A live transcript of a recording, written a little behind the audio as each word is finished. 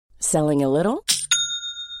Selling a little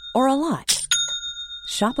or a lot?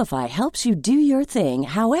 Shopify helps you do your thing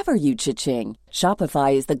however you cha-ching.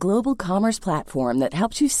 Shopify is the global commerce platform that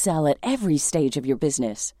helps you sell at every stage of your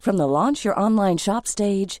business. From the launch your online shop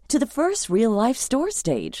stage to the first real-life store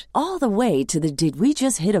stage, all the way to the did we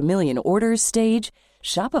just hit a million orders stage.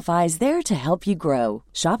 Shopify is there to help you grow.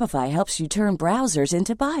 Shopify helps you turn browsers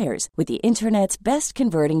into buyers with the internet's best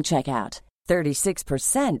converting checkout.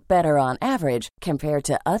 36% better on average compared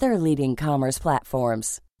to other leading commerce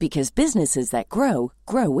platforms. Because businesses that grow,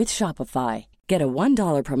 grow with Shopify. Get a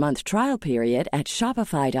 $1 per month trial period at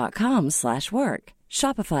shopify.com/work.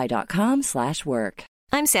 Shopify.com/work.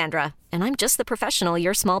 I'm Sandra, and I'm just the professional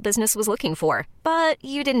your small business was looking for. But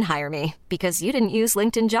you didn't hire me because you didn't use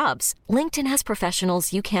LinkedIn Jobs. LinkedIn has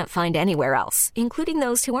professionals you can't find anywhere else, including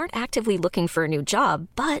those who aren't actively looking for a new job,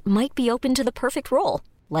 but might be open to the perfect role,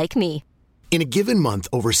 like me. In a given month,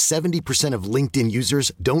 over 70% of LinkedIn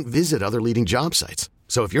users don't visit other leading job sites.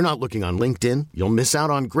 So if you're not looking on LinkedIn, you'll miss out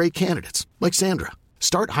on great candidates like Sandra.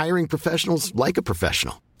 Start hiring professionals like a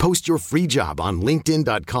professional. Post your free job on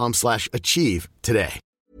linkedin.com/achieve today.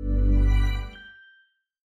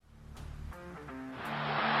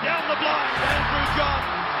 Down the blind, Andrew John.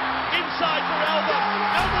 Inside for Elba.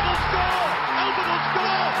 Elba will score. Elba will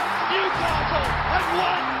score. Newcastle have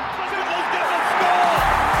won. Siddle's going to score.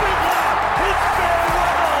 Siddle. It's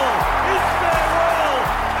farewell. It's farewell.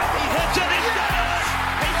 He hits it. He's got it.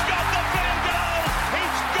 He's got the Bengal.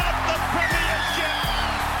 He's got the Premiership.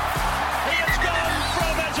 He has gone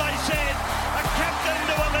from, as I said, a captain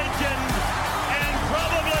to a legend, and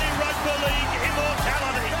probably rugby league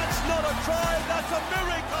immortality. That's not a try. That's a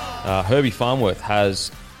miracle. Herbie Farnworth has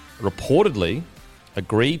reportedly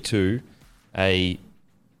agreed to a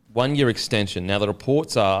one-year extension. Now, the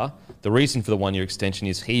reports are the reason for the one-year extension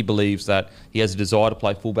is he believes that he has a desire to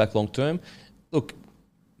play fullback long-term. Look,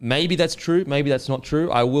 maybe that's true, maybe that's not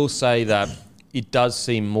true. I will say that it does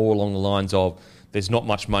seem more along the lines of there's not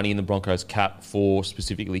much money in the Broncos cap for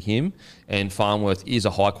specifically him, and Farnworth is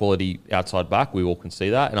a high-quality outside back. We all can see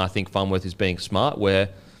that, and I think Farnworth is being smart where,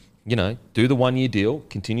 you know, do the one-year deal,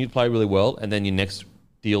 continue to play really well, and then your next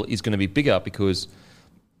deal is going to be bigger because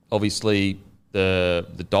obviously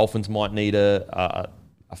the Dolphins might need a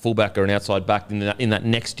fullback or an outside back in that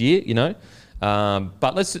next year, you know.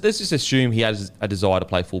 But let's just assume he has a desire to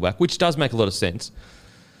play fullback, which does make a lot of sense.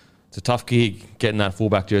 It's a tough gig getting that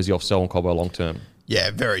fullback jersey off Selwyn Cobbo long term.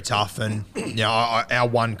 Yeah, very tough. And you know, our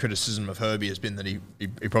one criticism of Herbie has been that he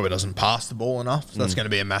probably doesn't pass the ball enough. So that's going to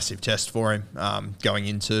be a massive test for him going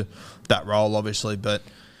into that role, obviously. But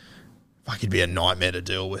fuck, he'd be a nightmare to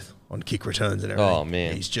deal with on kick returns and everything. Oh,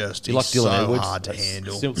 man. He's like Dylan so Edwards, hard to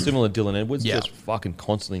handle. Similar to Dylan Edwards, Yeah. just fucking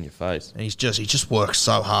constantly in your face. And he just works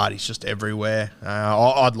so hard. He's just everywhere.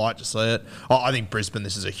 I'd like to see it. I think Brisbane,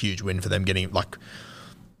 this is a huge win for them getting him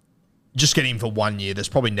for 1 year. There's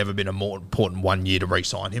probably never been a more important 1 year to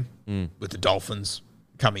re-sign him with the Dolphins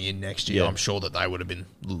coming in next year. Yeah. I'm sure that they would have been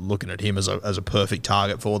looking at him as a perfect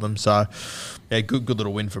target for them. So, yeah, good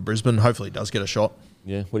little win for Brisbane. Hopefully he does get a shot.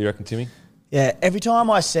 Yeah, what do you reckon, Timmy? Yeah, every time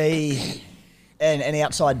I see an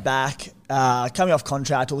outside back coming off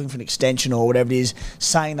contract or looking for an extension or whatever it is,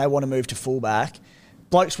 saying they want to move to fullback,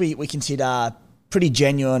 blokes we consider pretty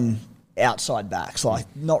genuine outside backs, like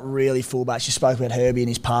not really fullbacks. You spoke about Herbie and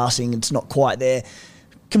his passing. It's not quite there.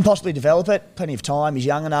 Can possibly develop it. Plenty of time. He's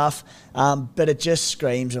young enough. But it just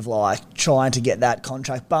screams of like trying to get that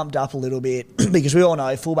contract bumped up a little bit because we all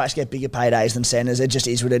know fullbacks get bigger paydays than centres. It just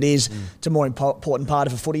is what it is. It's a more important part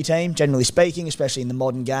of a footy team, generally speaking, especially in the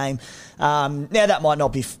modern game. Now, that might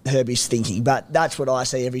not be Herbie's thinking, but that's what I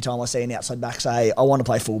see every time I see an outside back say, I want to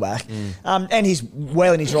play fullback. And he's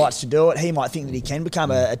well in his rights to do it. He might think that he can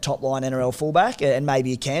become a top-line NRL fullback, and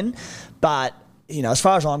maybe he can. But you know, as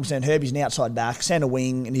far as I'm concerned, Herbie's an outside back, centre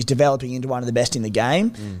wing, and he's developing into one of the best in the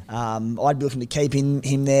game. I'd be looking to keep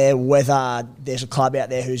him there, whether there's a club out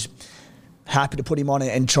there who's happy to put him on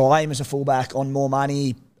and try him as a fullback on more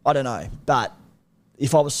money, I don't know. But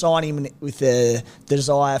if I was signing him with the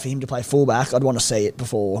desire for him to play fullback, I'd want to see it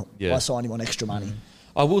before I sign him on extra money.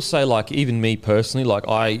 I will say, like, even me personally, like,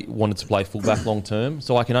 I wanted to play fullback long term,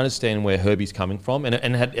 so I can understand where Herbie's coming from, and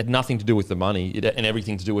it had nothing to do with the money, and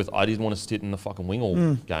everything to do with I didn't want to sit in the fucking wing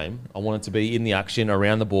all game. I wanted to be in the action,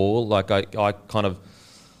 around the ball. Like,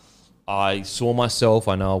 I saw myself,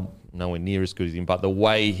 I know nowhere near as good as him, but the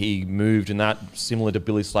way he moved and that, similar to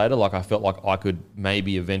Billy Slater, like, I felt like I could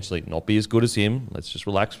maybe eventually not be as good as him. Let's just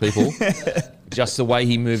relax, people. Just the way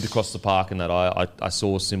he moved across the park and that I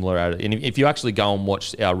saw similar at it. And if you actually go and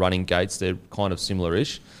watch our running gates, they're kind of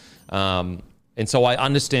similar-ish. And so I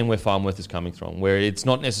understand where Farnworth is coming from, where it's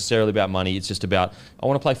not necessarily about money. It's just about, I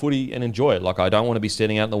want to play footy and enjoy it. Like, I don't want to be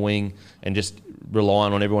standing out in the wing and just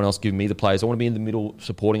relying on everyone else giving me the plays. I want to be in the middle,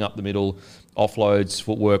 supporting up the middle, offloads,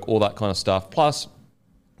 footwork, all that kind of stuff. Plus,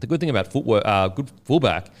 the good thing about good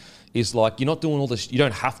fullback is, like, you're not doing all this. You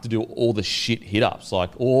don't have to do all the shit hit-ups.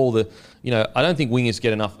 Like, all the, I don't think wingers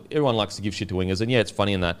get enough. Everyone likes to give shit to wingers. And, yeah, it's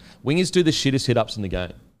funny in that. Wingers do the shittest hit-ups in the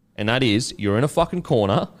game. And that is, you're in a fucking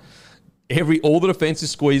corner. All the defence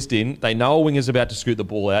is squeezed in. They know a winger's about to scoot the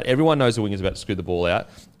ball out. Everyone knows a winger's about to scoot the ball out,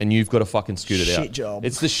 and you've got to fucking scoot it out. Shit job.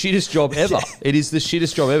 It's the shittest job ever. It is the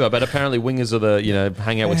shittest job ever. But apparently, wingers are the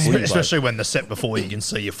hang out with footy players. Especially when the set before you can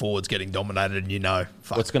see your forwards getting dominated, and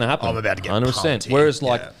fuck, what's going to happen. I'm about to get 100%. pumped here. Whereas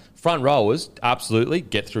front rowers absolutely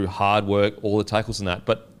get through hard work, all the tackles and that,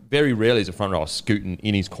 but very rarely is a front rower scooting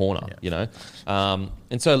in his corner,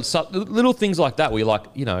 And so little things like that where you're like,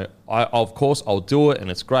 of course I'll do it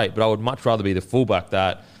and it's great, but I would much rather be the fullback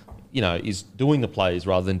that, is doing the plays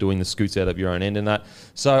rather than doing the scoots out of your own end and that.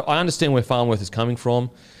 So I understand where Farnworth is coming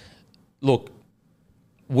from. Look,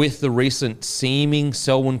 with the recent seeming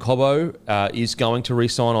Selwyn Cobbo is going to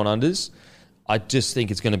re-sign on unders, I just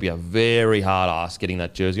think it's going to be a very hard ask getting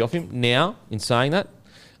that jersey off him. Now, in saying that,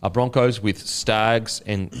 Broncos with Staggs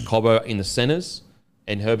and Cobbo in the centres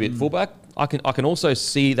and Herbie at fullback, I can also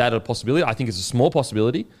see that as a possibility. I think it's a small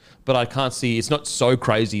possibility, but I can't see, it's not so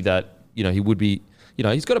crazy that, he would be,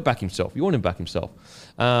 he's got to back himself. You want him to back himself.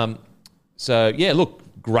 So, yeah, look,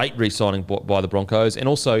 great re-signing by the Broncos. And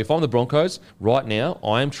also, if I'm the Broncos, right now,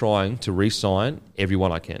 I am trying to re-sign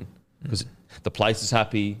everyone I can because the place is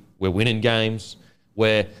happy. We're winning games.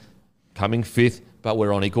 We're coming fifth, but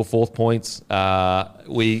we're on equal fourth points.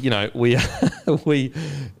 Everything's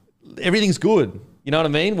good. You know what I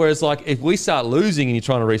mean? Whereas, like, if we start losing and you're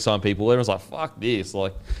trying to re-sign people, everyone's like, fuck this.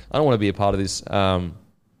 Like, I don't want to be a part of this.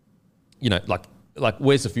 Like,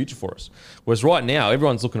 where's the future for us? Whereas right now,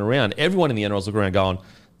 everyone's looking around. Everyone in the NRL's looking around going,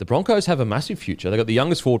 the Broncos have a massive future. They've got the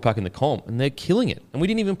youngest forward pack in the comp, and they're killing it. And we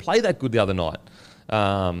didn't even play that good the other night.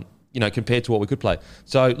 Compared to what we could play.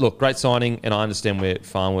 So, look, great signing, and I understand where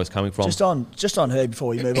Farnworth's coming from. Just on her before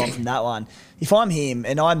we move on from that one. If I'm him,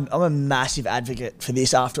 and I'm a massive advocate for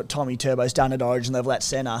this after what Tommy Turbo's done at Origin level at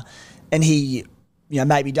centre, and he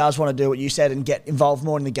maybe does want to do what you said and get involved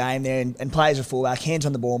more in the game there and play as a fullback, hands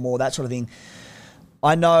on the ball more, that sort of thing.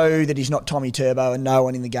 I know that he's not Tommy Turbo and no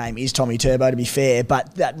one in the game is Tommy Turbo, to be fair,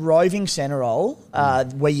 but that roving centre role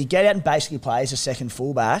where you get out and basically play as a second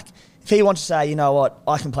fullback, if he wants to say, you know what,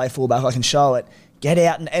 I can play fullback, I can show it, get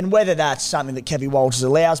out. And whether that's something that Kevin Walters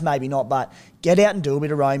allows, maybe not, but get out and do a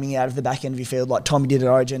bit of roaming out of the back end of your field like Tommy did at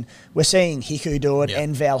Origin. We're seeing Hiku do it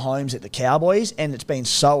and Val Holmes at the Cowboys, and it's been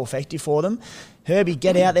so effective for them. Herbie,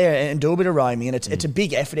 get out there and do a bit of roaming. And it's a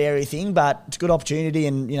big effort area thing, but it's a good opportunity,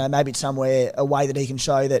 and maybe it's somewhere, a way that he can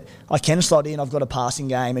show that I can slot in, I've got a passing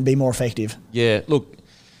game and be more effective. Yeah, look,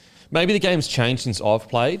 maybe the game's changed since I've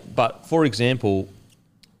played, but for example,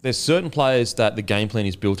 there's certain players that the game plan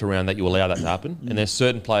is built around that you allow that to happen. And there's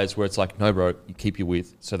certain players where it's like, no, bro, you keep your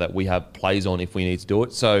width so that we have plays on if we need to do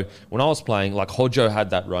it. So when I was playing, like, Hodjo had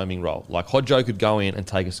that roaming role. Like, Hodjo could go in and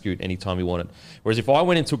take a scoot anytime he wanted. Whereas if I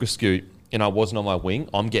went and took a scoot and I wasn't on my wing,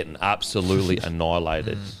 I'm getting absolutely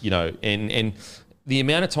annihilated. And the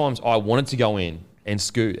amount of times I wanted to go in and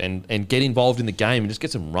scoot and get involved in the game and just get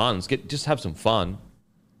some runs, just have some fun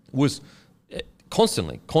was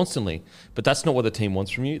constantly. But that's not what the team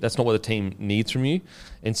wants from you. That's not what the team needs from you.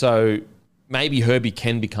 And so maybe Herbie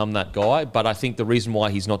can become that guy, but I think the reason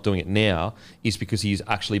why he's not doing it now is because he's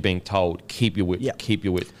actually being told, keep your width, keep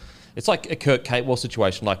your width. It's like a Kurt Capewell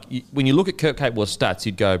situation. Like, when you look at Kurt Capewell's stats,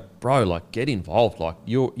 you'd go, bro, like, get involved. Like,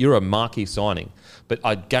 you're a marquee signing. But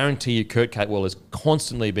I guarantee you Kurt Capewell is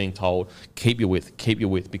constantly being told, keep your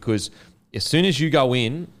width, because as soon as you go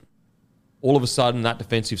in, all of a sudden that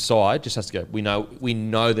defensive side just has to go. We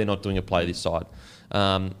know they're not doing a play this side.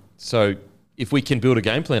 So if we can build a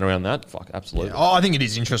game plan around that, fuck, absolutely. Yeah. Oh, I think it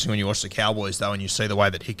is interesting when you watch the Cowboys, though, and you see the way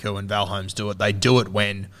that Hiku and Val Holmes do it. They do it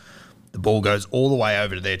when the ball goes all the way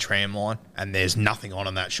over to their tram line and there's nothing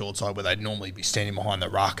on that short side where they'd normally be standing behind the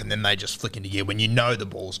ruck, and then they just flick into gear when you know the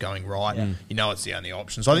ball's going right. You know it's the only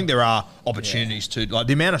option. So I think there are opportunities to, like,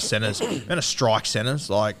 the amount of centres, the amount of strike centres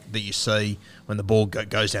like that you see when the ball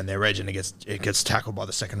goes down their edge and it gets tackled by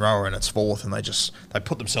the second rower and it's fourth, and they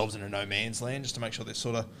put themselves in a no man's land just to make sure they're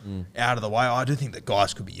sort of out of the way. I do think that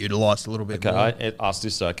guys could be utilised a little bit more. I asked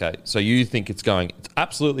this. Okay, so you think it's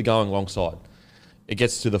absolutely going alongside. It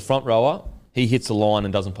gets to the front rower, he hits the line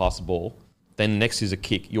and doesn't pass the ball. Then next is a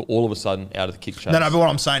kick. You're all of a sudden out of the kick chase. No, but what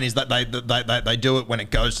I'm saying is that they do it when it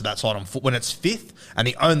goes to that side on foot. When it's fifth and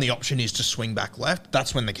the only option is to swing back left,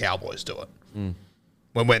 that's when the Cowboys do it.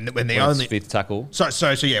 When the When it's only fifth tackle.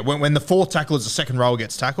 So yeah, when the fourth tackle is the second row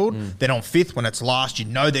gets tackled, then on fifth, when it's last, you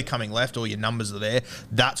know they're coming left, all your numbers are there.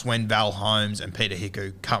 That's when Val Holmes and Peter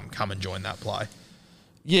Hiku come and join that play.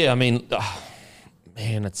 Yeah, I mean,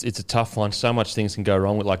 man, it's a tough one. So much things can go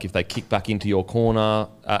wrong with, like, if they kick back into your corner.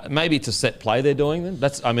 Maybe it's a set play they're doing then.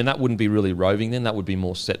 That wouldn't be really roving then. That would be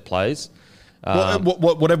more set plays.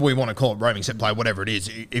 Whatever we want to call it, roaming set play, whatever it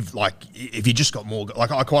is. If you just got more,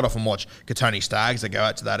 like I quite often watch Katoni Staggs, they go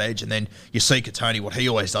out to that edge, and then you see Katoni. What he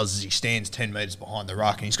always does is he stands 10 metres behind the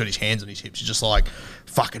ruck, and he's got his hands on his hips. You're just like,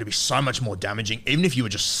 fuck, it'd be so much more damaging, even if you were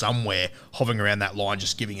just somewhere hovering around that line,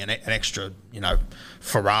 just giving an extra,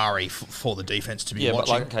 Ferrari for the defense to be watching. But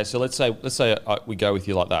like, okay, so let's say we go with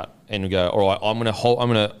you like that, and we go, all right, I'm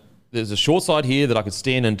gonna. There's a short side here that I could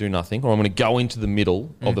stand and do nothing, or I'm going to go into the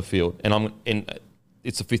middle of the field, and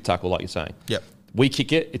it's a fifth tackle, like you're saying. Yep. We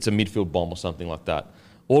kick it, it's a midfield bomb or something like that.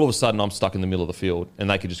 All of a sudden, I'm stuck in the middle of the field, and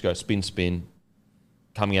they could just go spin,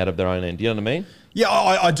 coming out of their own end. Do you know what I mean? Yeah,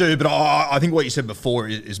 I do, but I think what you said before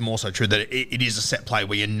is more so true, that it is a set play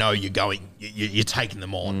where you're going, you're taking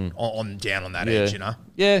them on down on that edge,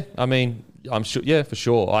 Yeah, I mean, I'm sure. Yeah, for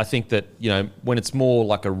sure. I think that, when it's more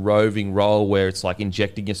like a roving role where it's like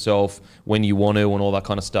injecting yourself when you want to and all that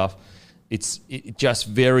kind of stuff, it's just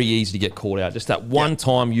very easy to get caught out. Just that one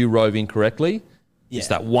time you rove incorrectly, it's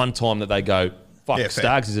that one time that they go, fuck,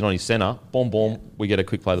 Staggs is in on his centre, boom, we get a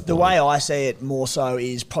quick play. The way I see it more so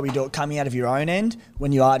is probably coming out of your own end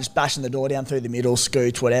when you are just bashing the door down through the middle,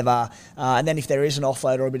 scoot, whatever. And then if there is an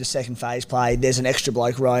offload or a bit of second phase play, there's an extra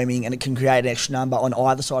bloke roaming and it can create an extra number on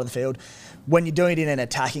either side of the field. When you're doing it in an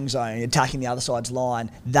attacking zone, attacking the other side's line,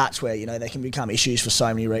 that's where, they can become issues for so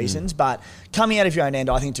many reasons. But coming out of your own end,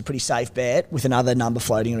 I think it's a pretty safe bet with another number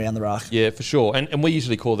floating around the ruck. Yeah, for sure. And we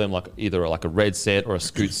usually call them like either like a red set or a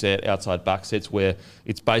scoot set, outside back sets, where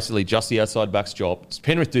it's basically just the outside back's job.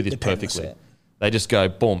 Penrith do this perfectly. They just go,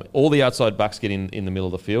 boom, all the outside backs get in the middle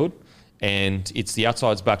of the field, and it's the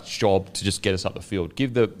outside back's job to just get us up the field.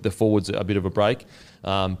 Give the forwards a bit of a break.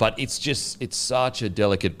 But it's such a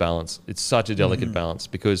delicate balance. It's such a delicate balance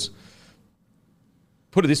because,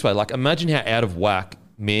 put it this way, like imagine how out of whack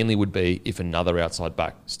Manly would be if another outside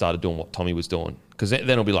back started doing what Tommy was doing. Because then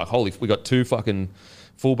it'll be like, holy, we got two fucking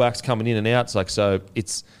fullbacks coming in and out. It's like, so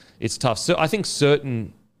it's tough. So I think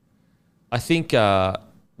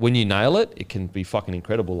when you nail it, it can be fucking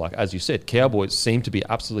incredible. Like, as you said, Cowboys seem to be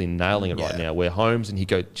absolutely nailing it right now, where Holmes and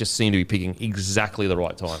Hiku just seem to be picking exactly the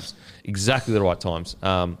right times.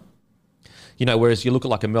 Whereas you look at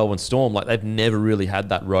like a Melbourne Storm, like they've never really had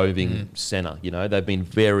that roving centre. They've been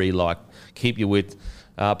very like, keep your width.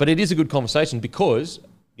 But it is a good conversation because,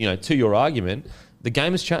 to your argument, the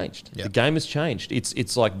game has changed. Yep. The game has changed.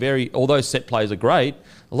 It's like although set plays are great,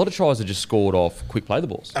 a lot of tries are just scored off quick play the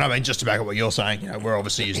balls. And I mean, just to back up what you're saying, we're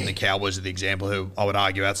obviously using the Cowboys as the example, who I would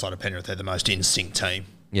argue outside of Penrith, they're the most in-sync team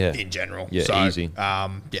in general. Yeah, so, easy.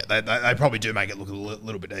 They probably do make it look a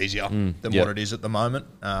little bit easier than what it is at the moment.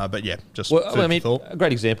 But yeah, just a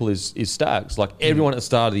great example is Staggs. Like everyone at the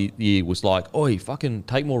start of the year was like, "Oi, fucking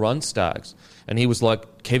take more runs, Staggs," and he was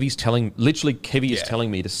like, "Kevy is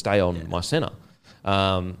telling me to stay on my centre."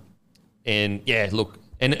 And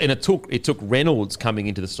it took Reynolds coming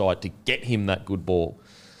into the side to get him that good ball.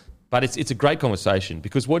 But it's a great conversation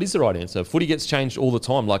because what is the right answer? Footy gets changed all the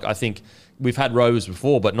time. Like, I think we've had rovers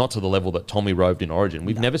before, but not to the level that Tommy roved in Origin.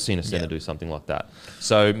 We've never seen a centre do something like that.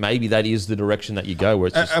 So maybe that is the direction that you go. Where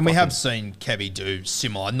it's just and we have seen Kevy do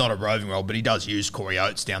similar, not a roving role, but he does use Corey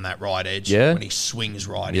Oates down that right edge when he swings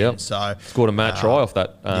right in. So scored a mad try off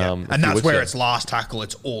that. And that's where it's last tackle.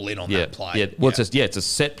 It's all in on that play. Yeah, well, it's a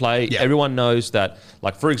set play. Yeah. Everyone knows that.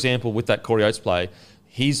 Like, for example, with that Corey Oates play,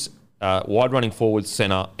 he's wide running forward,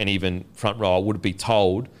 centre, and even front row would be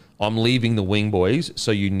told, I'm leaving the wing, boys, so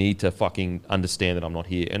you need to fucking understand that I'm not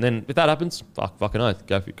here. And then if that happens, fucking oath,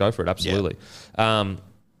 go for it, absolutely. Yeah.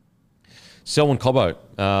 Selwyn Cobbo,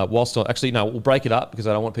 we'll break it up because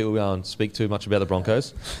I don't want people to go and speak too much about the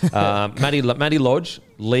Broncos. Matty Lodge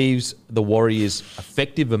leaves the Warriors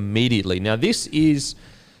effective immediately. Now, this is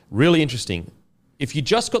really interesting. If you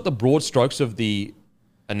just got the broad strokes of the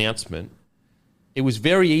announcement, it was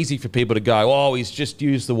very easy for people to go, oh, he's just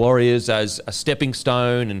used the Warriors as a stepping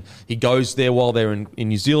stone and he goes there while they're in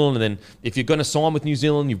New Zealand. And then if you're going to sign with New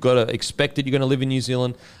Zealand, you've got to expect that you're going to live in New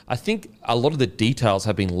Zealand. I think a lot of the details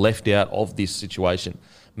have been left out of this situation.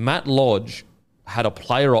 Matt Lodge had a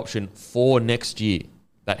player option for next year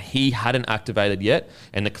that he hadn't activated yet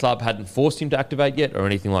and the club hadn't forced him to activate yet or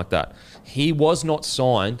anything like that. He was not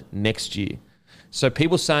signed next year. So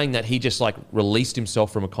people saying that he just like released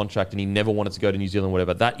himself from a contract and he never wanted to go to New Zealand,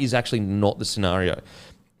 whatever, that is actually not the scenario.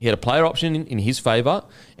 He had a player option in his favour,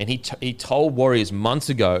 and he told Warriors months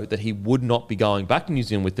ago that he would not be going back to New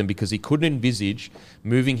Zealand with them because he couldn't envisage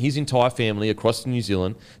moving his entire family across to New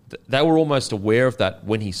Zealand. They were almost aware of that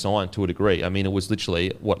when he signed to a degree. I mean, it was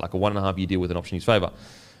literally, like a 1.5 year deal with an option in his favour.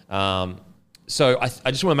 So I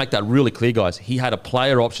just want to make that really clear, guys. He had a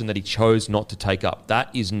player option that he chose not to take up. That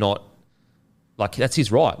is not, like, that's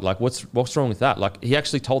his right. Like, what's wrong with that? Like, he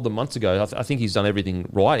actually told them months ago. I think he's done everything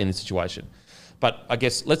right in this situation. But I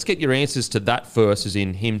guess let's get your answers to that first, as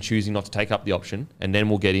in him choosing not to take up the option, and then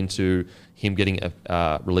we'll get into him getting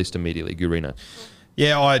released immediately. Gurino.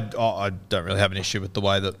 Yeah, I don't really have an issue with the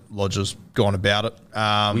way that Lodge has gone about it.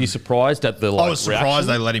 Were you surprised at the I was surprised reaction?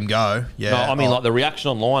 they let him go. Yeah, No, I mean, like the reaction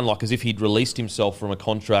online, like as if he'd released himself from a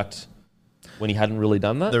contract when he hadn't really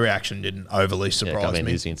done that. the reaction didn't overly surprise mean,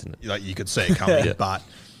 me. it is the internet. Like, you could see it coming, Yeah. but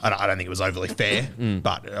I don't think it was overly fair.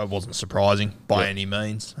 But it wasn't surprising by any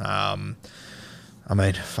means. I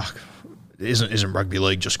mean, fuck. Isn't rugby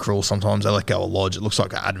league just cruel sometimes? They let go of Lodge. It looks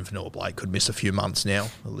like Adam Fanua-Blake could miss a few months now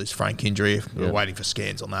with this Frank injury. We're waiting for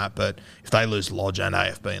scans on that. But if they lose Lodge and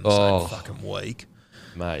AFB in the same fucking week,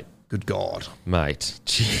 Mate. good God. Mate,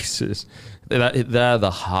 Jesus. They're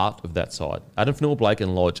the heart of that side. Adam Fanua-Blake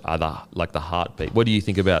and Lodge are the heartbeat. What do you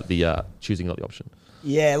think about the choosing not the option?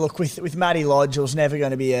 Yeah, look, with Matty Lodge, it was never going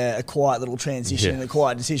to be a quiet little transition and a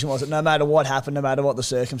quiet decision, was it? No matter what happened, no matter what the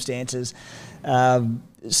circumstances.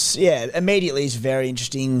 Immediately it's very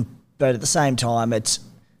interesting, but at the same time, it's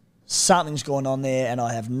something's going on there, and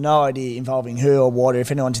I have no idea involving who or what, or if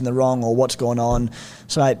anyone's in the wrong or what's going on.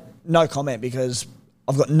 So, mate, no comment, because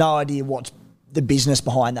I've got no idea what's the business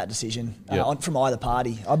behind that decision from either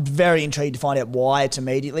party. I'm very intrigued to find out why it's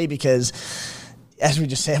immediately, because as we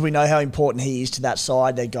just said, we know how important he is to that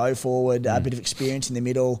side. They go forward, a bit of experience in the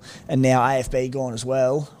middle, and now AFB gone as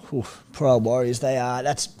well. Oof, poor old Warriors.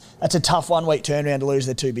 That's a tough 1 week turnaround to lose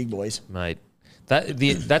their two big boys. Mate,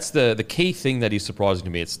 that's the key thing that is surprising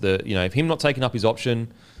to me. It's if him not taking up his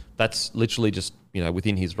option, that's literally just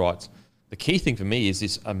within his rights. The key thing for me is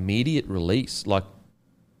this immediate release. Like,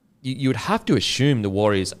 you would have to assume the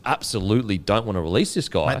Warriors absolutely don't want to release this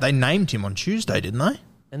guy. Mate, they named him on Tuesday, didn't they?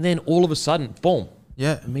 And then all of a sudden, boom.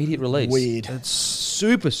 Yeah. Immediate release. Weird. It's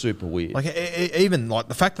Super, super weird. like even like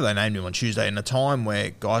the fact that they named him on Tuesday in a time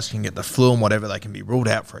where guys can get the flu and whatever, they can be ruled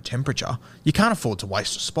out for a temperature. You can't afford to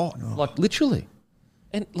waste a spot. Like, literally.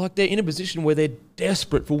 And, like, they're in a position where they're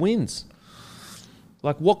desperate for wins.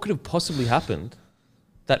 Like, what could have possibly happened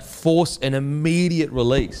that forced an immediate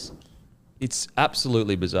release? It's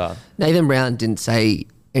absolutely bizarre. Nathan Brown didn't say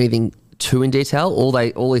anything too in detail.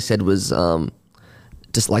 All he said was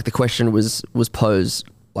just like the question was posed,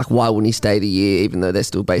 like, why wouldn't he stay the year even though they're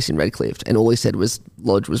still based in Redcliffe? And all he said was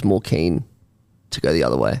Lodge was more keen to go the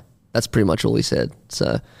other way. That's pretty much all he said.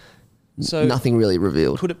 So nothing really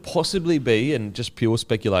revealed. Could it possibly be, and just pure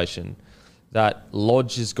speculation, that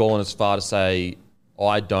Lodge has gone as far to say,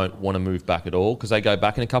 I don't want to move back at all? Because they go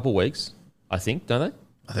back in a couple of weeks, I think, don't they?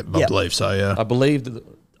 I believe so, yeah. I believe that.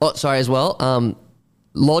 Oh, sorry, as well.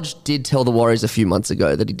 Lodge did tell the Warriors a few months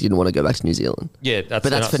ago that he didn't want to go back to New Zealand. Yeah, but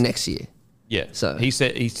that's for next year. Yeah, So he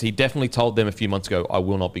said he definitely told them a few months ago, I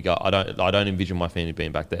will not be I don't envision my family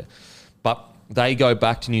being back there. But they go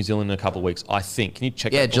back to New Zealand in a couple of weeks, I think. Can you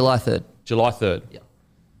check? Yeah, that? July 3rd. July 3rd. Yeah.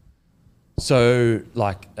 So,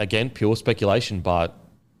 like, again, pure speculation, but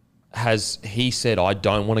has he said, I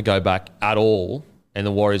don't want to go back at all, and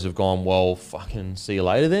the Warriors have gone, well, fucking see you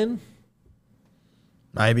later then?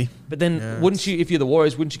 Maybe. But then wouldn't you, if you're the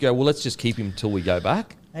Warriors, wouldn't you go, well, let's just keep him till we go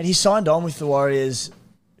back? And he signed on with the Warriors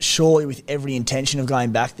surely with every intention of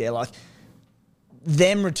going back there. Like,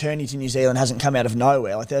 them returning to New Zealand hasn't come out of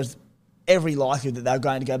nowhere. Like, there's every likelihood that they're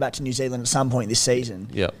going to go back to New Zealand at some point this season.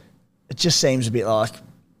 Yeah. It just seems a bit like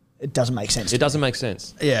it doesn't make sense. It doesn't make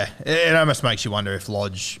sense. Yeah, it almost makes you wonder if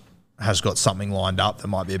Lodge has got something lined up that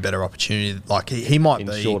might be a better opportunity. Like, he might In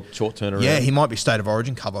be short turnaround. Yeah, he might be state of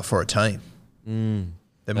origin cover for a team.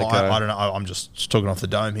 There might, Okay. I don't know. I'm just talking off the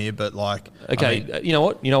dome here, but like, Okay, I mean, you know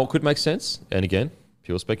what? You know what could make sense? And again,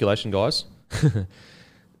 pure speculation, guys.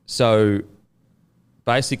 So,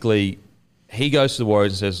 basically, he goes to the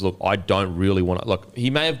Warriors and says, look, I don't really want to... Look,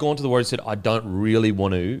 he may have gone to the Warriors and said, I don't really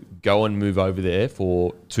want to go and move over there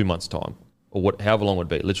for 2 months' time, or however long it would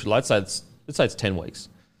be. Literally, let's say it's 10 weeks.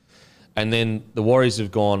 And then the Warriors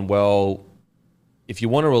have gone, well, if you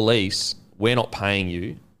want to release, we're not paying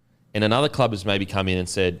you. And another club has maybe come in and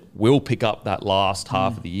said, we'll pick up that last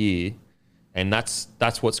half of the year. And that's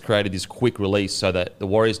what's created this quick release so that the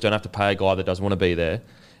Warriors don't have to pay a guy that doesn't want to be there.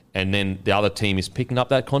 And then the other team is picking up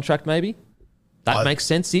that contract maybe. That makes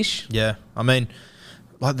sense-ish. yeah. I mean,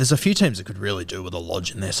 like, there's a few teams that could really do with a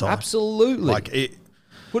Lodge in their side. Absolutely. Like,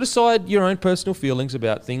 Put aside your own personal feelings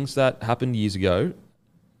about things that happened years ago.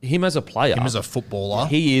 Him as a player, Him as a footballer,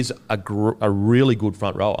 he is a really good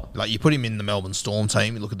front rower. like you put him in the Melbourne Storm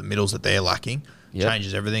team, you look at the middles that they're lacking,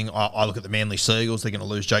 changes everything. I look at the Manly Seagulls, they're going to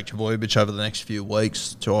lose Jake Trbojevic over the next few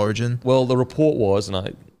weeks to Origin. Well, the report was,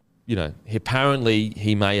 and apparently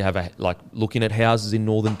he may have looking at houses in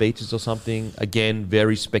Northern Beaches or something. Again,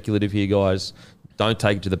 very speculative here, guys. Don't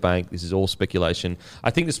take it to the bank. This is all speculation.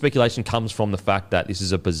 I think the speculation comes from the fact that this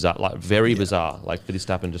is a bizarre, very bizarre, for this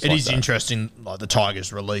to happen. Just It like is that. interesting, the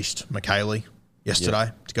Tigers released McKaylee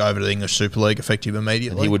yesterday to go over to the English Super League effective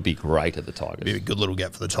immediately. He would be great at the Tigers. be a good little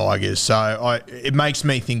get for the Tigers. So it makes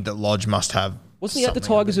me think that Lodge must have. Wasn't he at the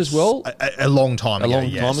something Tigers as well? A long time ago.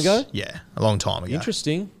 long time ago? Yeah, a long time ago.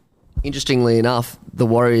 Interesting. Interestingly enough, the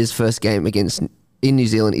Warriors' first game in New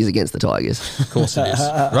Zealand is against the Tigers. Of course it is.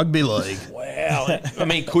 Rugby league. Wow. I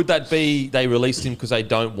mean, could that be they released him because they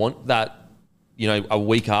don't want that, a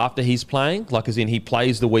week after he's playing? As in he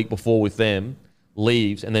plays the week before with them,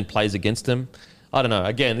 leaves, and then plays against them? I don't know.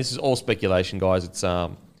 Again, this is all speculation, guys. It's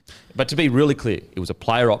but to be really clear, it was a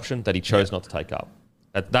player option that he chose not to take up.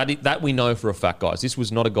 That we know for a fact, guys. This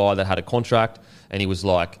was not a guy that had a contract and he was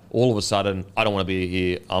like, all of a sudden, I don't want to be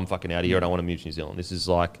here. I'm fucking out of here. I don't want to move to New Zealand. This is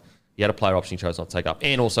he had a player option he chose not to take up.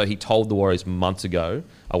 And also, he told the Warriors months ago,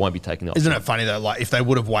 I won't be taking the option. Isn't it funny, though, if they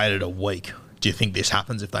would have waited a week, do you think this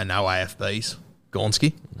happens if they know AFB's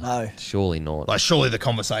Gornsky? No. Surely not. Surely the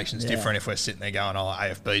conversation's different if we're sitting there going,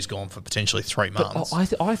 AFB's gone for potentially 3 months.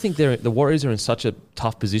 I think the Warriors are in such a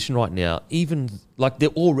tough position right now. Even, they're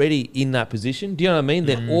already in that position. Do you know what I mean?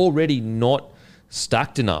 They're already not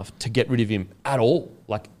stacked enough to get rid of him at all.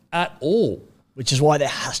 At all. Which is why there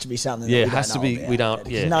has to be something Yeah, that it we has don't to know be. about. We don't.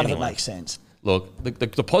 Because Yeah, none of anyway. it makes sense. Look,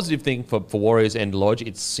 the positive thing for Warriors and Lodge,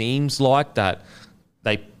 it seems like that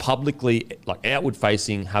they publicly, outward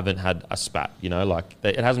facing, haven't had a spat.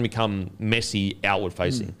 It hasn't become messy outward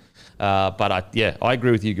facing. But I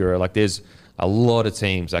agree with you, Guru. There's a lot of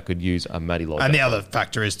teams that could use a Matty Lodge. And the other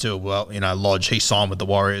factor is too, Lodge, he signed with the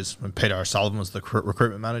Warriors when Peter O'Sullivan was the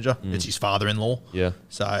recruitment manager. It's his father-in-law. Yeah.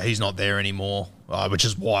 So he's not there anymore, which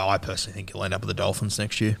is why I personally think he'll end up with the Dolphins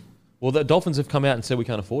next year. Well, the Dolphins have come out and said we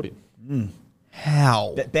can't afford him.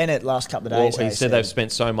 How? Bennett last couple of Well, days. he said they've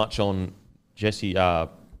spent so much on Jesse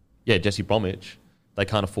Bromwich, they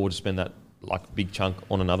can't afford to spend that big chunk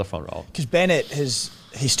on another front row. Because Bennett has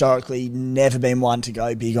historically never been one to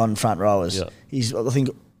go big on front rowers. Yeah. He's, I think,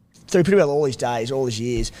 through pretty well all his days, all his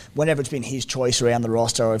years, whenever it's been his choice around the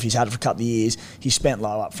roster or if he's had it for a couple of years, he's spent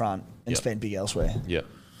low up front and spent big elsewhere. Yeah,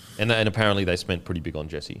 and apparently they spent pretty big on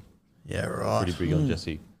Jesse. Yeah, right. Pretty big on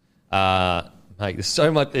Jesse. Mate, there's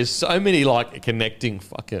so much. There's so many connecting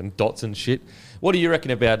fucking dots and shit. What do you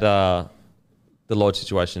reckon about the Lodge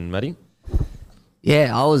situation, Matty?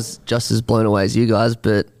 Yeah, I was just as blown away as you guys,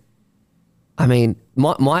 but I mean,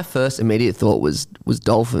 my first immediate thought was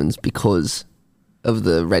Dolphins because of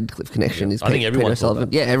the Redcliffe connection. Yeah, Is I think everyone Peter thought O'Sullivan.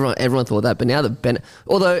 that. Yeah, everyone thought that. But now that Bennett,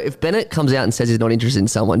 although if Bennett comes out and says he's not interested in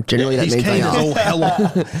someone, generally that He's means keen they as all are. hell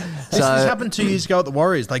on. This happened 2 years ago at the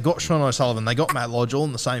Warriors. They got Sean O'Sullivan. They got Matt Lodge all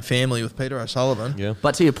in the same family with Peter O'Sullivan. Yeah.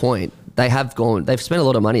 But to your point, they've spent a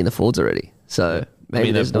lot of money in the Fords already. So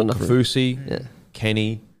maybe there's not they've enough. bought Kafusi, Yeah.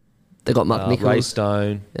 Kenny, They got Mark Nichols. Ray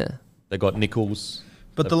Stone. Yeah. They got Nichols.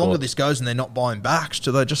 But the longer this goes and they're not buying backs,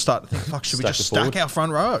 do they just start to think, fuck, should we Stack just the forward. stack our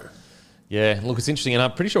front row? Yeah, look, it's interesting, and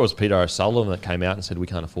I'm pretty sure it was Peter O'Sullivan that came out and said we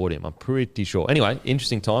can't afford him. I'm pretty sure. Anyway,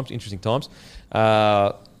 interesting times.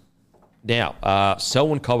 Now,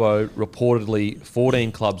 Selwyn Cobbo, reportedly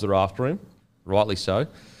 14 clubs are after him, rightly so.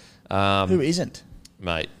 Who isn't?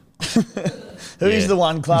 Mate. Who is the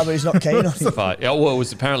one club who's not keen on him?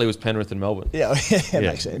 Apparently it was Penrith and Melbourne. Yeah,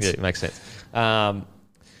 makes sense. Yeah, it makes sense.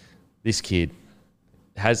 This kid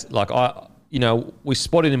has, we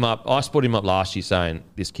spotted him up. I spotted him up last year saying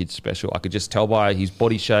this kid's special. I could just tell by his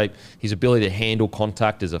body shape, his ability to handle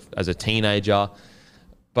contact as a teenager.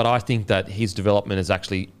 But I think that his development has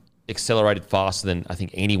actually accelerated faster than I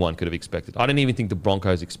think anyone could have expected. I don't even think the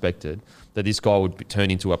Broncos expected that this guy would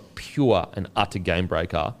turn into a pure and utter game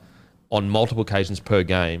breaker on multiple occasions per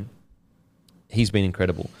game. He's been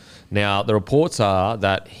incredible. Now, the reports are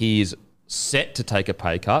that he is set to take a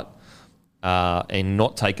pay cut and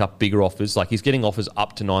not take up bigger offers. He's getting offers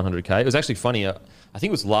up to $900K. It was actually funny. I think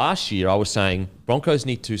it was last year I was saying Broncos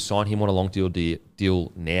need to sign him on a long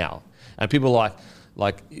deal now. And people are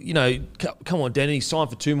come on, Danny, sign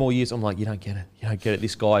for 2 more years. I'm like, you don't get it. You don't get it.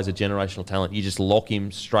 This guy is a generational talent. You just lock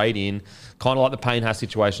him straight in, kind of like the Payne Haas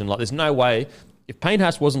situation. There's no way. If Payne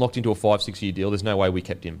Haas wasn't locked into a 5-6 year deal, there's no way we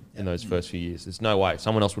kept him in those first few years. There's no way.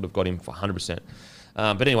 Someone else would have got him for 100%.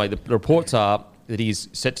 But anyway, the reports are that he's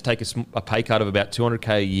set to take a pay cut of about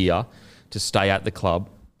 $200K a year to stay at the club.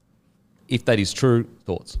 If that is true,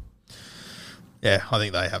 thoughts? Yeah, I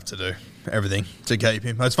think they have to do everything to keep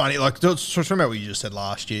him. It's funny, like, just remember what you just said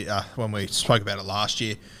last year, when we spoke about it last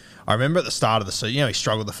year. I remember at the start of the season, he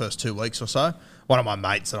struggled the first 2 weeks or so. One of my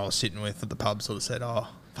mates that I was sitting with at the pub sort of said, oh,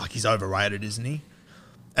 fuck, he's overrated, isn't he?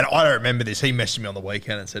 And I don't remember this. He messaged me on the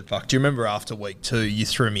weekend and said, fuck, do you remember after week 2 you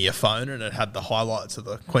threw me your phone and it had the highlights of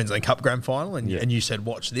the Queensland Cup Grand Final and you said,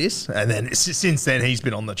 watch this? And then since then he's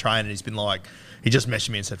been on the train and he's been like, he just messaged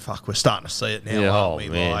me and said, fuck, we're starting to see it now, aren't we?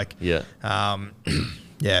 Man. Like, yeah.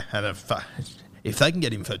 Yeah, and if they can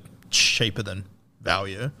get him for cheaper than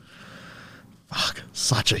value, fuck,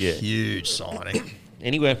 such a huge signing.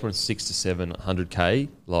 Anywhere from 600 to 700K,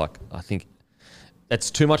 like, I think that's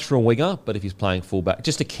too much for a winger, but if he's playing fullback,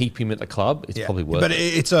 just to keep him at the club, it's probably worth but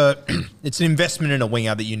it. It's an investment in a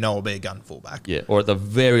winger that you know will be a gun fullback. Yeah, or at the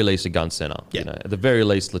very least a gun centre. Yeah. You know, at the very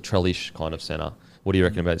least Latrell-ish kind of centre. What do you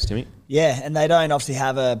reckon about this, Timmy? Yeah, and they don't obviously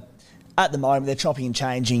have at the moment, they're chopping and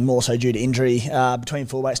changing more so due to injury. Between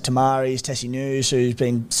fullbacks, Tamaris, Tessie News, who's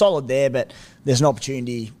been solid there, but there's an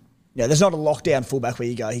opportunity. There's not a lockdown fullback where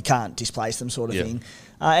you go, he can't displace them sort of thing.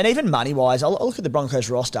 And even money-wise, I'll look at the Broncos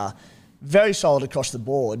roster, very solid across the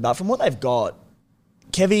board, but from what they've got,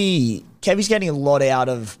 Kevy's getting a lot out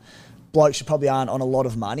of blokes who probably aren't on a lot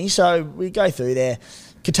of money. So we go through there.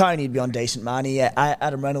 Katoni would be on decent money.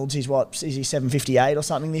 Adam Reynolds, is he 758 or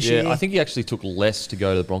something this year? Yeah, I think he actually took less to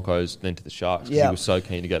go to the Broncos than to the Sharks because he was so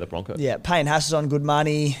keen to go to the Broncos. Yeah, Payne Haas is on good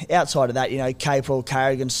money. Outside of that, Capewell,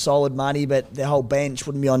 Carrigan, solid money, but their whole bench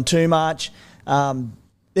wouldn't be on too much.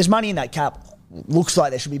 There's money in that cap. Looks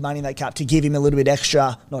like there should be money in that cap to give him a little bit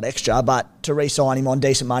extra, not extra, but to re-sign him on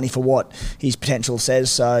decent money for what his potential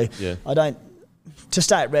says. So to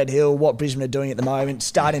stay at Red Hill, what Brisbane are doing at the moment,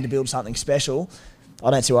 starting to build something special, I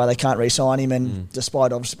don't see why they can't re-sign him, and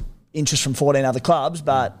despite obviously interest from 14 other clubs,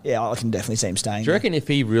 but I can definitely see him staying. Do you reckon if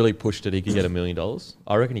he really pushed it, he could get $1 million?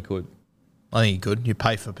 I reckon he could. I think he could. You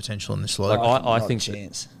pay for potential in this league. I think a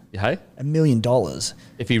chance. Hey, $1 million.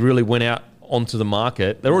 If he really went out onto the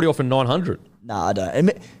market, they're already offering 900. No, I don't.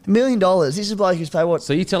 $1 million. This is a bloke who's paid what?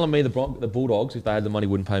 So you telling me the Bulldogs, if they had the money,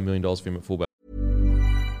 wouldn't pay $1 million for him at fullback?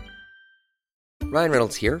 Ryan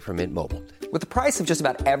Reynolds here from Mint Mobile. With the price of just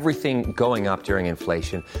about everything going up during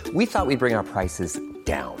inflation, we thought we'd bring our prices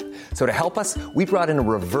down. So to help us, we brought in a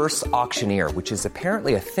reverse auctioneer, which is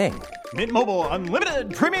apparently a thing. Mint Mobile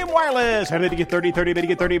Unlimited Premium Wireless. How to get 30, 30, bit to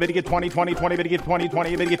get 30, bit to get 20, 20, 20, bit to get 20,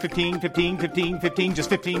 20, bit to get 15, 15, 15, 15, just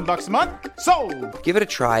 $15 a month? Sold! Give it a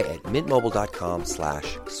try at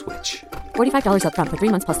mintmobile.com/switch. $45 up front for 3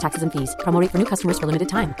 months plus taxes and fees. Promo rate for new customers for limited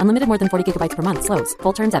time. Unlimited more than 40 gigabytes per month. Slows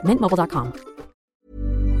full terms at mintmobile.com.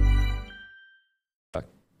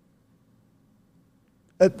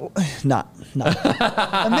 No.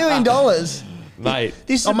 $1 million. Mate.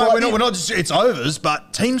 We're not just, it's overs,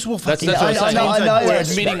 but teams will fucking... That's what I'm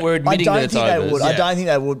saying. We're admitting that it's overs. I don't think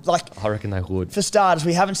they would. I reckon they would. For starters,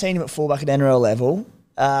 we haven't seen him at fullback at NRL level.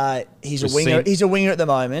 He's a winger. He's a winger at the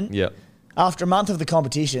moment. Yeah. After a month of the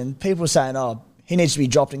competition, people are saying, he needs to be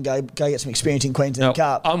dropped and go get some experience in Queensland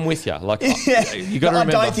Cup. I'm with you. You got to I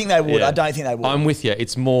remember. don't think they would. Yeah. I don't think they would. I'm with you.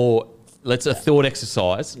 It's more, a thought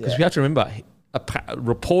exercise, because we have to remember,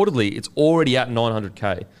 reportedly, it's already at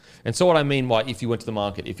 900K. And so what I mean by if you went to the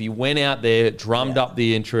market, if you went out there, drummed up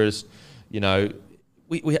the interest,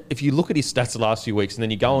 if you look at his stats the last few weeks and then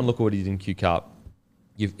you go and look at what he did in Q Cup,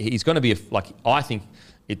 he's going to be, I think,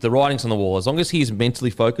 the writing's on the wall. As long as he's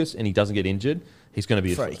mentally focused and he doesn't get injured, he's going to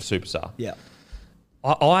be a superstar. Yeah.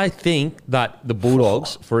 I think that the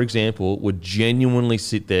Bulldogs, for example, would genuinely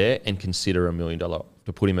sit there and consider $1 million to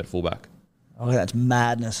put him at fullback. Oh, that's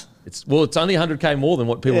madness. It's only 100K more than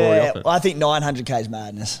what people are already offering. I think 900K is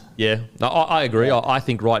madness. Yeah, no, I agree. Yeah. I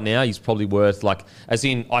think right now he's probably worth I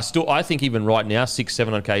think even right now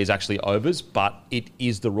 600-700K is actually overs, but it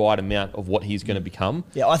is the right amount of what he's going to become.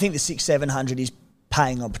 Yeah, I think the 600-700 is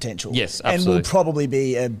paying on potential. Yes, absolutely, and will probably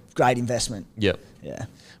be a great investment. Yep. Yeah.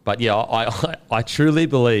 But yeah, I truly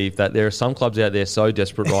believe that there are some clubs out there so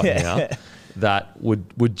desperate right now that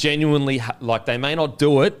would genuinely they may not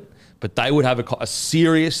do it, but they would have a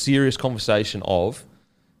serious conversation of,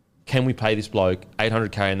 can we pay this bloke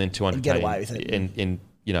 800K and then 200K and get away with it? And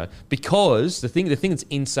because the thing that's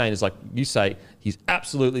insane is, like you say, he's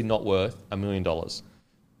absolutely not worth $1 million.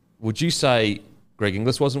 Would you say Greg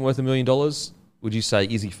Inglis wasn't worth $1 million? Would you say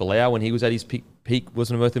Izzy Folau, when he was at his peak,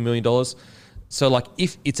 wasn't worth $1 million? So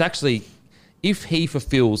if he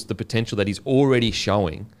fulfills the potential that he's already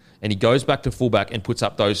showing, and he goes back to fullback and puts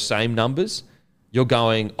up those same numbers, you're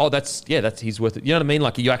going, he's worth it. You know what I mean?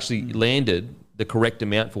 You actually landed the correct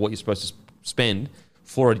amount for what you're supposed to spend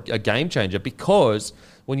for a game changer. Because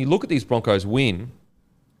when you look at these Broncos win,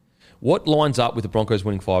 what lines up with the Broncos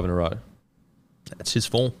winning 5 in a row? That's his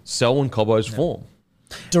form. Selwyn Cobbo's form.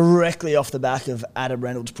 Directly off the back of Adam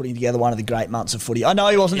Reynolds putting together one of the great months of footy. I know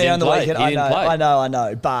he wasn't there on the weekend. I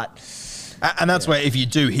know. But and that's where if you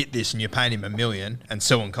do hit this and you're paying him $1 million and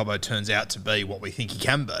Selwyn Cobbo turns out to be what we think he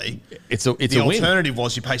can be, it's the a win. alternative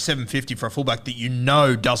was you pay $750 for a fullback that you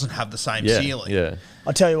know doesn't have the same ceiling. Yeah.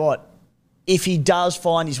 I'll tell you what, if he does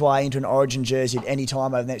find his way into an Origin jersey at any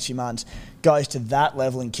time over the next few months, goes to that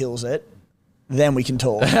level and kills it, then we can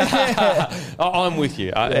talk. I'm with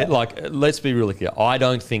you. Let's be really clear. I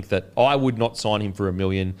don't think that I would not sign him for $1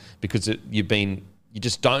 million because you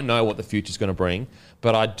just don't know what the future's going to bring.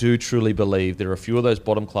 But I do truly believe there are a few of those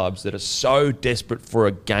bottom clubs that are so desperate for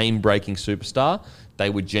a game-breaking superstar, they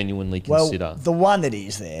would genuinely consider. Well, the one that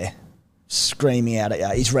is there, screaming out at you,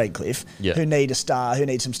 is Redcliffe, who need a star, who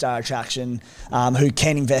needs some star attraction, who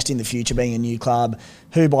can invest in the future being a new club,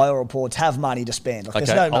 who by all reports have money to spend. There's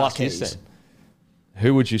no I'll ask you marquees. this then.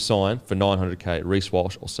 Who would you sign for $900K, Reece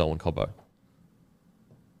Walsh or Selwyn Cobbo?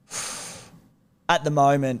 At the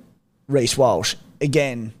moment, Reece Walsh.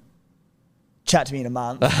 Again, chat to me in a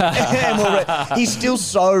month. He's still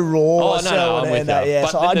so raw. I'm with you.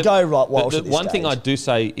 So I'd go Walsh. The one thing I do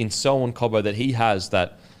say in Selwyn Cobbo that he has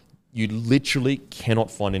that you literally cannot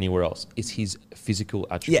find anywhere else is his physical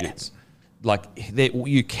attributes.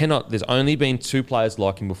 You cannot. There's only been 2 players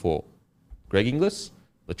like him before: Greg Inglis,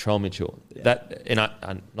 Latrell Mitchell.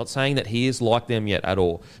 I'm not saying that he is like them yet at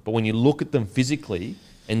all, but when you look at them physically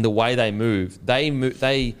and the way they move,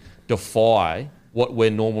 they defy what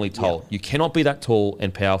we're normally told. You cannot be that tall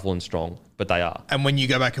and powerful and strong, but they are. And when you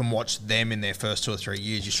go back and watch them in their first 2 or 3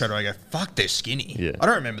 years, you straight away go, fuck, they're skinny. Yeah. I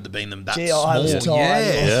don't remember them being that small.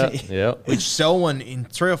 Yeah. Which Selwyn in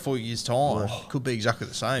 3 or 4 years' time could be exactly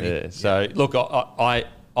the same. Yeah. So look, I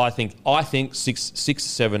think 6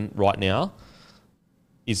 7 right now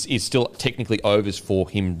is still technically overs for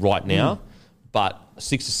him right now, but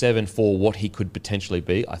 6 to 7 for what he could potentially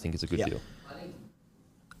be, I think is a good deal.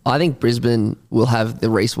 I think Brisbane will have the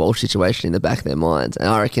Reece Walsh situation in the back of their minds, and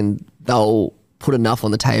I reckon they'll put enough on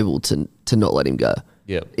the table to not let him go.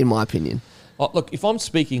 Yeah, in my opinion. Look, if I'm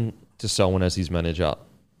speaking to someone as his manager,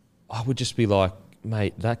 I would just be like,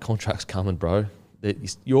 mate, that contract's coming, bro.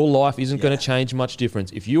 Your life isn't going to change much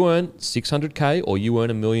difference. If you earn $600K or you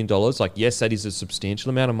earn $1 million, yes, that is a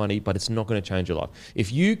substantial amount of money, but it's not going to change your life.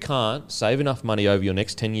 If you can't save enough money over your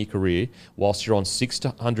next 10-year career whilst you're on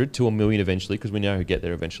 $600 to $1 million eventually, because we know who get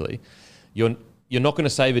there eventually, you're not going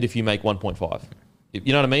to save it if you make 1.5.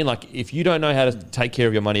 You know what I mean? Like, if you don't know how to take care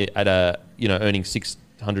of your money at earning $600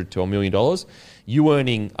 to $1 million, you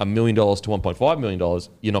earning $1 million to $1.5 million,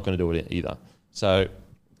 you're not going to do it either. So,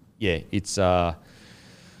 yeah, it's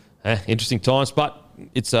interesting times, but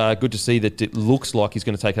it's good to see that it looks like he's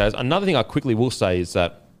going to take it. Another thing I quickly will say is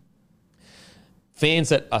that fans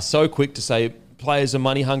that are so quick to say players are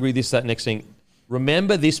money hungry, this, that, next thing,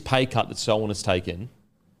 remember this pay cut that Selwyn has taken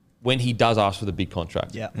when he does ask for the big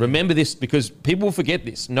contract. Yeah. Remember this, because people will forget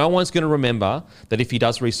this. No one's going to remember that if he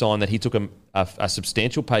does re-sign that he took a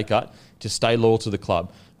substantial pay cut to stay loyal to the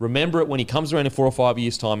club. Remember it when he comes around in 4 or 5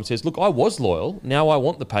 years' time and says, look, I was loyal, now I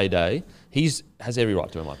want the payday. Has every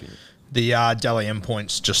right to, in my opinion. The Dally M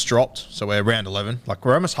points just dropped, so we're round 11. Like,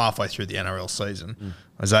 we're almost halfway through the NRL season.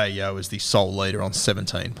 Isaiah Yeo is the sole leader on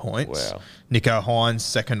 17 points. Wow. Nico Hines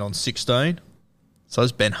second on 16. So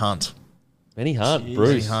is Ben Hunt. Benny Hunt, Bruce.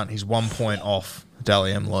 Benny Hunt, he's 1 point off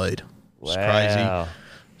Dally M lead. It's Wow. crazy.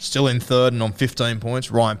 Still in third and on 15 points.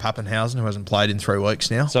 Ryan Pappenhausen, who hasn't played in 3 weeks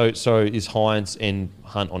now. So is Hines and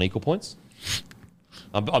Hunt on equal points?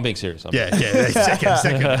 I'm being serious.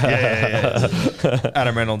 Second. Yeah.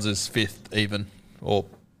 Adam Reynolds is 5th even, or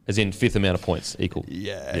as in 5th amount of points equal.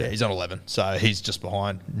 Yeah, he's on 11, so he's just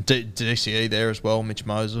behind. DCE there as well, Mitch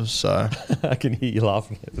Moses. So I can hear you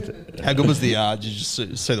laughing at it. How good was the? Did you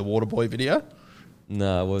see the Waterboy video?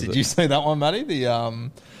 No, Did you see that one, Matty? Yeah,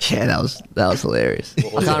 that was hilarious. I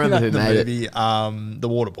can't remember who made movie, it. The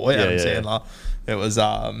Waterboy, Adam Sandler. It was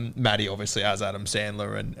Matty, obviously, as Adam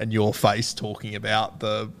Sandler, and your face talking about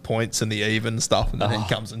the points and the even stuff, and then he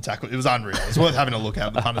comes and tackles. It was unreal. It's worth having a look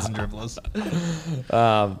at, the punters and dribblers.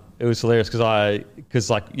 It was hilarious because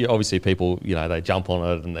obviously people, they jump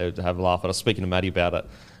on it and they have a laugh. And I was speaking to Matty about it,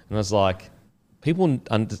 and I was like,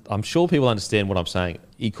 I'm sure people understand what I'm saying.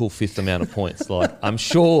 Equal 5th amount of points. Like, I'm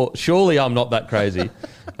surely I'm not that crazy.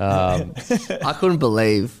 I couldn't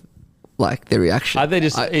believe the reaction.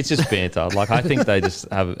 It's just banter. I think they just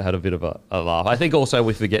had a bit of a laugh. I think also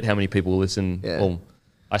we forget how many people listen. Yeah. Well,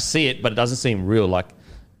 I see it, but it doesn't seem real.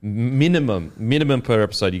 minimum per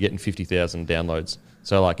episode, you're getting 50,000 downloads.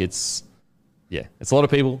 So like it's a lot of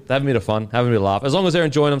people. They're having a bit of fun, having a bit of laugh. As long as they're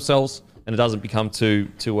enjoying themselves and it doesn't become too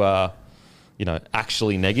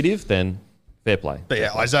actually negative, then fair play. But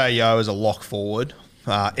yeah, Isaiah Yeo is a lock forward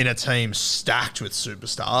in a team stacked with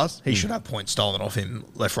superstars. He should have points stolen off him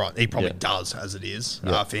left, right. He probably does as it is.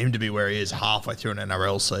 For him to be where he is halfway through an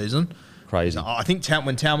NRL season. Crazy. I think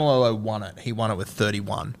when Taumalolo won it, he won it with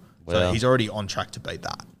 31. Wow. So he's already on track to beat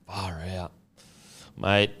that. Far out.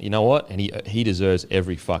 Mate, you know what? And he deserves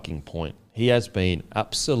every fucking point. He has been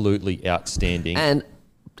absolutely outstanding. And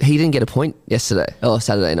he didn't get a point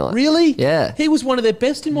Saturday night. Really? Yeah. He was one of their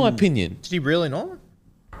best in my opinion. Did he really not?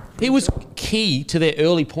 He was key to their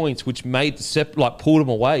early points, which pulled them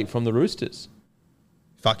away from the Roosters.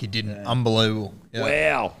 Fuck, he didn't. Unbelievable.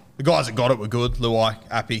 Yeah. Wow. The guys that got it were good. Luai,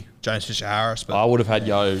 Appy, James Fisher-Harris. But I would have had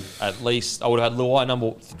Yo at least. I would have had Luai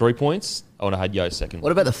number 3 points. I would have had Yo second.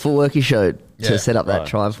 What about the footwork he showed to set up that Right.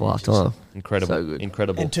 try for half time? Incredible. So good.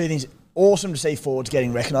 Incredible. And two things. Awesome to see forwards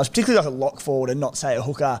getting recognised, particularly like a lock forward and not, say, a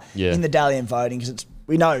hooker in the Dalian voting, because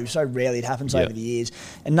we know so rarely it happens over the years.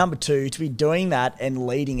 And number two, to be doing that and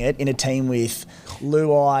leading it in a team with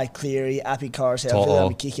Luai, Cleary, Appy,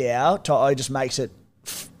 Coruscant, kick out, To'o just makes it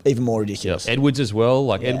even more ridiculous. Yep. Edwards as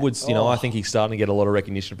well. Edwards, I think he's starting to get a lot of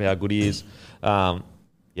recognition for how good he is.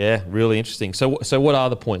 Really interesting. So what are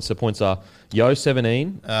the points? The points are Yo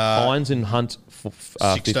 17, Hines and Hunt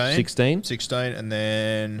 16, and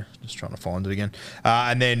then just trying to find it again.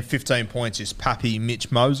 And then 15 points is Pappy,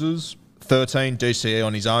 Mitch Moses. 13 DCE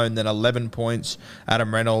on his own. Then 11 points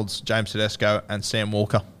Adam Reynolds, James Tedesco, and Sam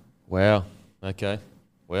Walker. Wow. Okay.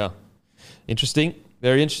 Wow. Interesting.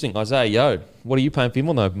 Very interesting. Isaiah Yeo, what are you paying for him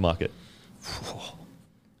on the open market?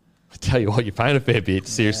 I tell you what, you're paying a fair bit.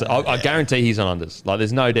 Seriously, I guarantee he's on unders. Like,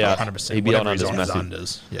 there's no doubt 100%. he'd be on Whatever unders. he's on Massive.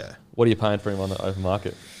 is unders. Yeah. What are you paying for him on the open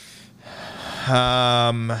market?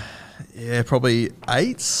 Probably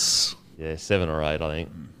 8s. Yeah, 7 or 8, I think.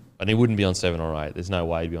 And he wouldn't be on 7 or 8. There's no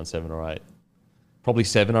way he'd be on 7 or 8. Probably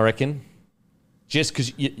 7, I reckon. Just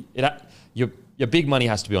because your big money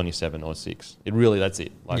has to be on your 7 or 6. That's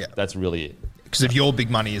it. That's really it. Because if your big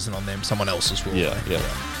money isn't on them, someone else's will. Yeah.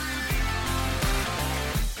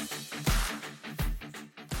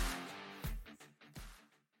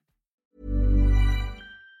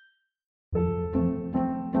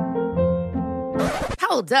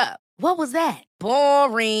 Hold up. What was that?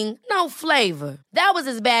 Boring. No flavor. That was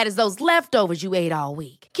as bad as those leftovers you ate all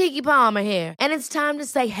week. Keke Palmer here. And it's time to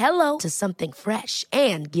say hello to something fresh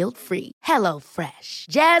and guilt-free. Hello Fresh.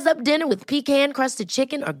 Jazz up dinner with pecan-crusted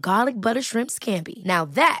chicken or garlic butter shrimp scampi. Now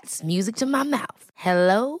that's music to my mouth.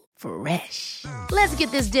 Hello Fresh. Let's get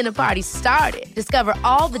this dinner party started. Discover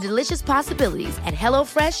all the delicious possibilities at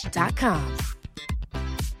HelloFresh.com.